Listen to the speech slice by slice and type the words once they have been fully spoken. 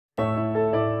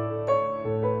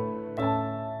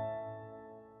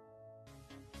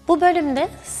Bu bölümde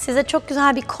size çok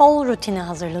güzel bir kol rutini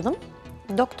hazırladım.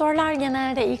 Doktorlar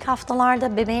genelde ilk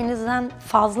haftalarda bebeğinizden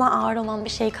fazla ağır olan bir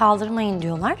şey kaldırmayın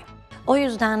diyorlar. O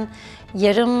yüzden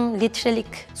yarım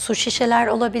litrelik su şişeler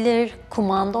olabilir,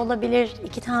 kumanda olabilir,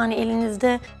 2 tane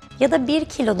elinizde ya da 1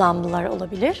 kilo dambıllar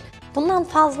olabilir. Bundan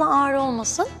fazla ağır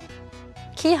olmasın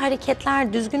ki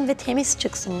hareketler düzgün ve temiz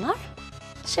çıksınlar.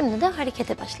 Şimdi de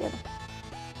harekete başlayalım.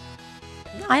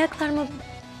 Ayaklarımı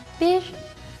bir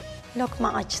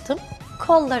lokma açtım.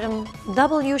 Kollarım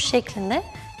W şeklinde.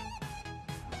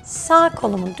 Sağ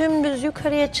kolumu dümdüz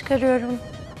yukarıya çıkarıyorum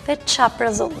ve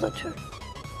çapraza uzatıyorum.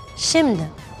 Şimdi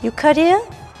yukarıya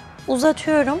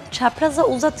uzatıyorum. Çapraza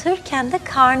uzatırken de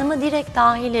karnımı direkt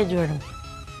dahil ediyorum.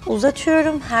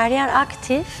 Uzatıyorum, her yer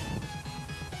aktif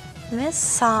ve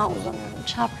sağa uzanıyorum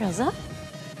çapraza.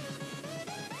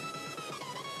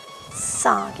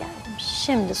 Sağa geldim.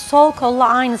 Şimdi sol kolla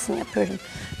aynısını yapıyorum.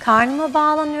 Karnıma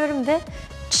bağlanıyorum ve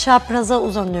çapraza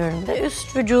uzanıyorum ve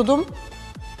üst vücudum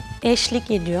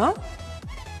eşlik ediyor.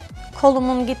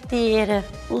 Kolumun gittiği yere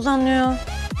uzanıyor.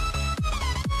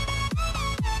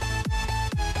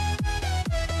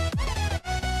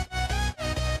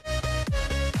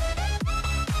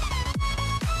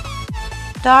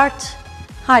 Dört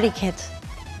hareket.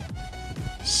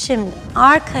 Şimdi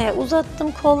arkaya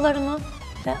uzattım kollarımı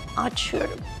ve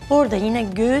açıyorum. Burada yine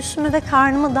göğsümü ve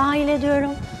karnımı dahil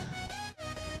ediyorum.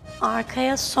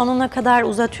 Arkaya sonuna kadar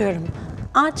uzatıyorum.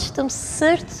 Açtım,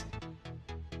 sırt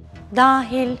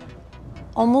dahil,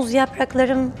 omuz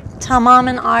yapraklarım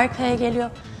tamamen arkaya geliyor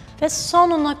ve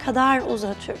sonuna kadar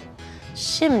uzatıyorum.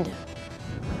 Şimdi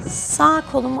sağ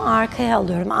kolumu arkaya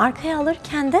alıyorum. Arkaya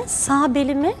alırken de sağ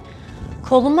belimi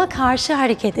koluma karşı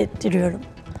hareket ettiriyorum.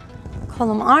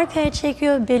 Kolum arkaya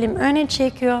çekiyor, belim öne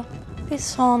çekiyor.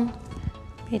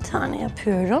 Bir tane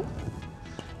yapıyorum.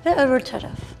 Ve öbür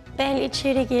taraf. Bel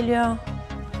içeri geliyor.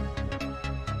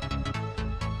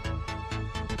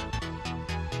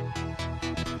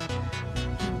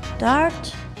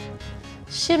 Dört.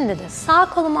 Şimdi de sağ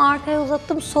kolumu arkaya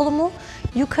uzattım, solumu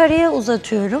yukarıya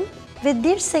uzatıyorum ve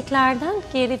dirseklerden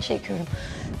geri çekiyorum.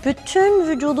 Bütün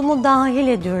vücudumu dahil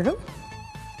ediyorum.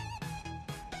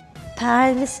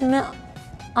 Pelvisimi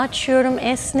açıyorum,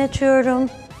 esnetiyorum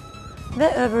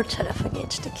ve öbür tarafa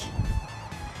geçtik.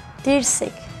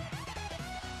 Dirsek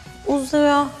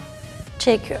uzuyor,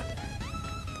 çekiyor.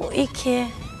 Bu 2,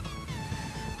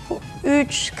 bu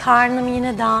 3, karnım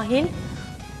yine dahil.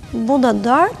 Bu da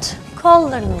 4.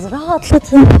 Kollarınızı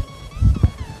rahatlatın.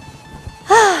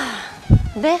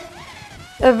 Ve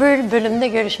öbür bölümde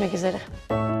görüşmek üzere.